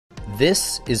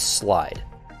This is Slide.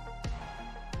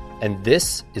 And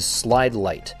this is Slide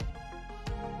Lite.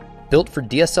 Built for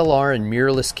DSLR and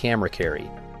mirrorless camera carry,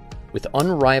 with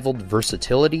unrivaled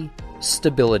versatility,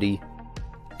 stability,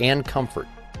 and comfort.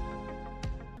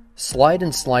 Slide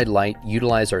and Slide Lite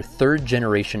utilize our third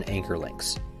generation anchor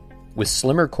links. With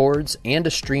slimmer cords and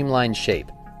a streamlined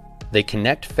shape, they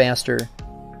connect faster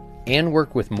and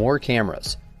work with more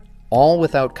cameras, all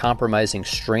without compromising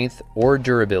strength or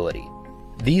durability.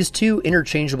 These two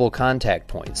interchangeable contact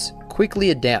points quickly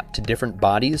adapt to different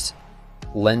bodies,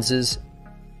 lenses,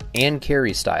 and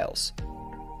carry styles.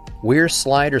 Wear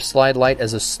Slide or Slide Lite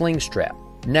as a sling strap,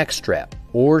 neck strap,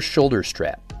 or shoulder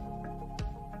strap.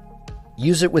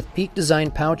 Use it with Peak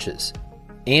Design pouches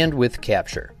and with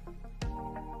capture.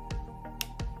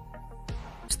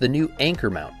 It's the new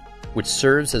anchor mount, which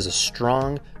serves as a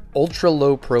strong,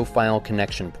 ultra-low profile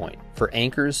connection point for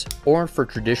anchors or for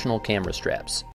traditional camera straps.